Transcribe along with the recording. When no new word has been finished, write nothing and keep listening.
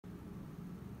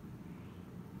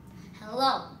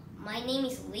Hello, my name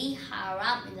is Lee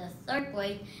Haram in the 3rd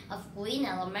grade of Green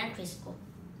Elementary School.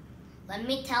 Let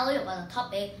me tell you about the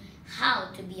topic, how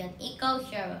to be an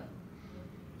eco-hero.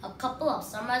 A couple of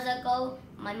summers ago,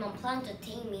 my mom planned to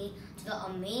take me to the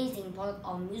amazing park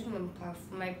amusement park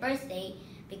for my birthday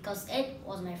because it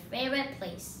was my favorite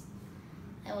place.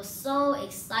 I was so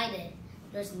excited.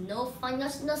 There's no flying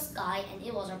dust in the sky and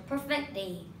it was a perfect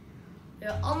day. We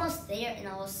were almost there and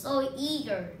I was so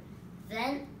eager.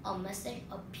 Then a message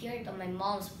appeared on my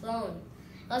mom's phone.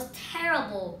 It was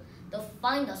terrible. The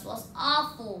flying dust was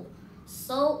awful.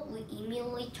 So we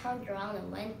immediately turned around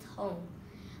and went home.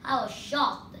 I was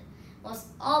shocked. It was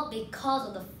all because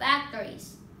of the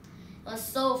factories. It was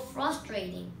so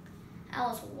frustrating. I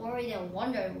was worried and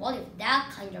wondered what if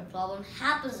that kind of problem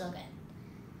happens again.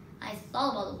 I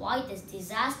thought about why this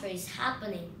disaster is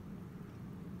happening.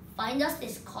 Flying dust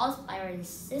is caused by our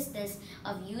insistence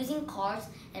of using cars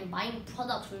and buying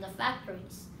products from the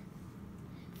factories.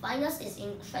 Flying dust is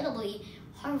incredibly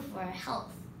harmful for our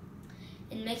health.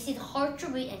 It makes it hard to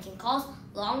breathe and can cause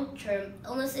long-term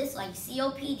illnesses like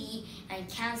COPD and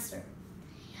cancer.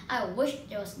 I wish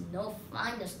there was no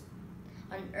flying dust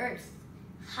on Earth.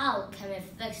 How can we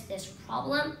fix this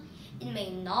problem? It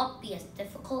may not be as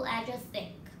difficult as you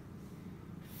think.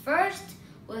 First,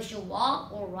 we should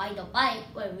walk or ride a bike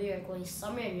when we are going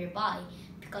somewhere nearby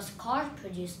because cars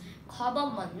produce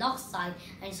carbon monoxide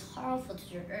and is harmful to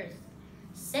the earth.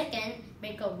 Second,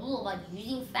 make a rule about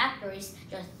using factories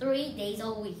just 3 days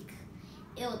a week.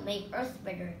 It would make Earth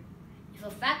better. If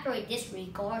a factory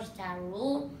disregards that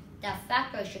rule, that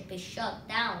factory should be shut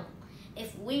down.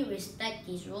 If we respect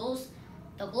these rules,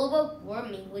 the global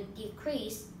warming would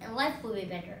decrease and life will be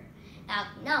better.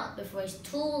 Act now before it's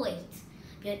too late.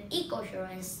 Be an eco-hero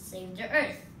and save the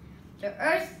Earth. The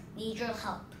Earth needs your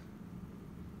help.